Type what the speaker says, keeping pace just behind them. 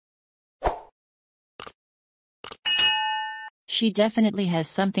She definitely has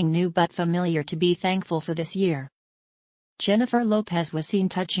something new but familiar to be thankful for this year. Jennifer Lopez was seen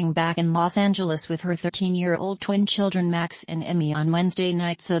touching back in Los Angeles with her 13-year-old twin children Max and Emme on Wednesday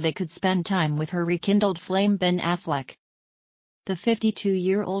night so they could spend time with her rekindled flame Ben Affleck. The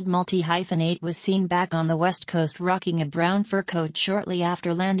 52-year-old multi-hyphenate was seen back on the West Coast rocking a brown fur coat shortly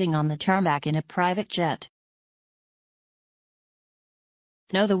after landing on the tarmac in a private jet.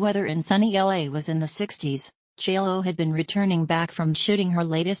 Though the weather in sunny LA was in the 60s, JLo had been returning back from shooting her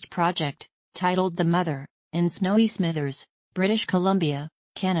latest project, titled The Mother, in snowy Smithers, British Columbia,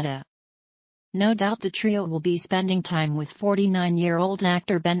 Canada. No doubt the trio will be spending time with 49-year-old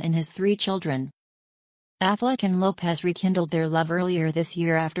actor Ben and his 3 children. Affleck and Lopez rekindled their love earlier this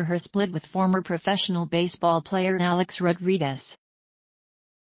year after her split with former professional baseball player Alex Rodriguez.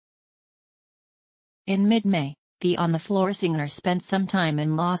 In mid-May, the on-the-floor singer spent some time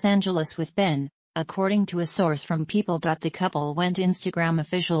in Los Angeles with Ben, according to a source from People. The couple went Instagram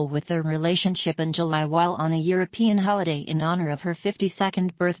official with their relationship in July while on a European holiday in honor of her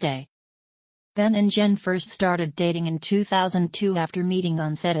 52nd birthday. Ben and Jen first started dating in 2002 after meeting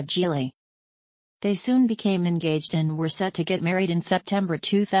on set of Geely. They soon became engaged and were set to get married in September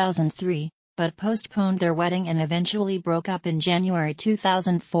 2003, but postponed their wedding and eventually broke up in January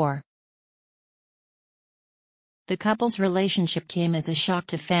 2004. The couple's relationship came as a shock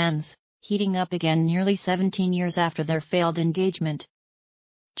to fans, heating up again nearly 17 years after their failed engagement.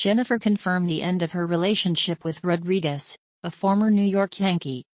 Jennifer confirmed the end of her relationship with Rodriguez, a former New York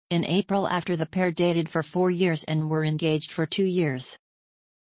Yankee, in April after the pair dated for 4 years and were engaged for 2 years.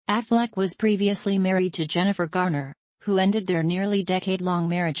 Affleck was previously married to Jennifer Garner, who ended their nearly decade-long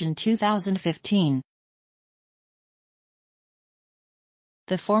marriage in 2015.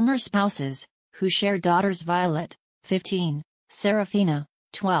 The former spouses, who share daughters Violet, 15, Serafina,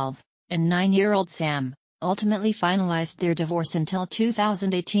 12, and 9-year-old Sam, ultimately finalized their divorce until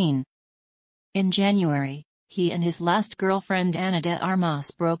 2018. In January, he and his last girlfriend Ana de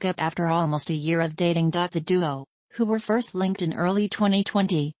Armas broke up after almost a year of dating. The duo, who were first linked in early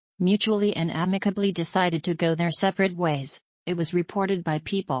 2020, mutually and amicably decided to go their separate ways, it was reported by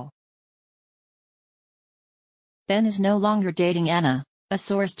People. Ben is no longer dating Ana, a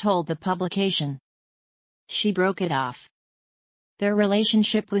source told the publication. She broke it off. Their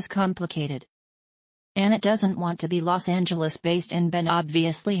relationship was complicated. Ana doesn't want to be Los Angeles-based and Ben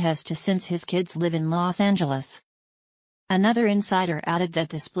obviously has to since his kids live in Los Angeles. Another insider added that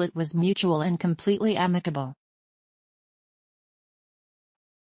the split was mutual and completely amicable.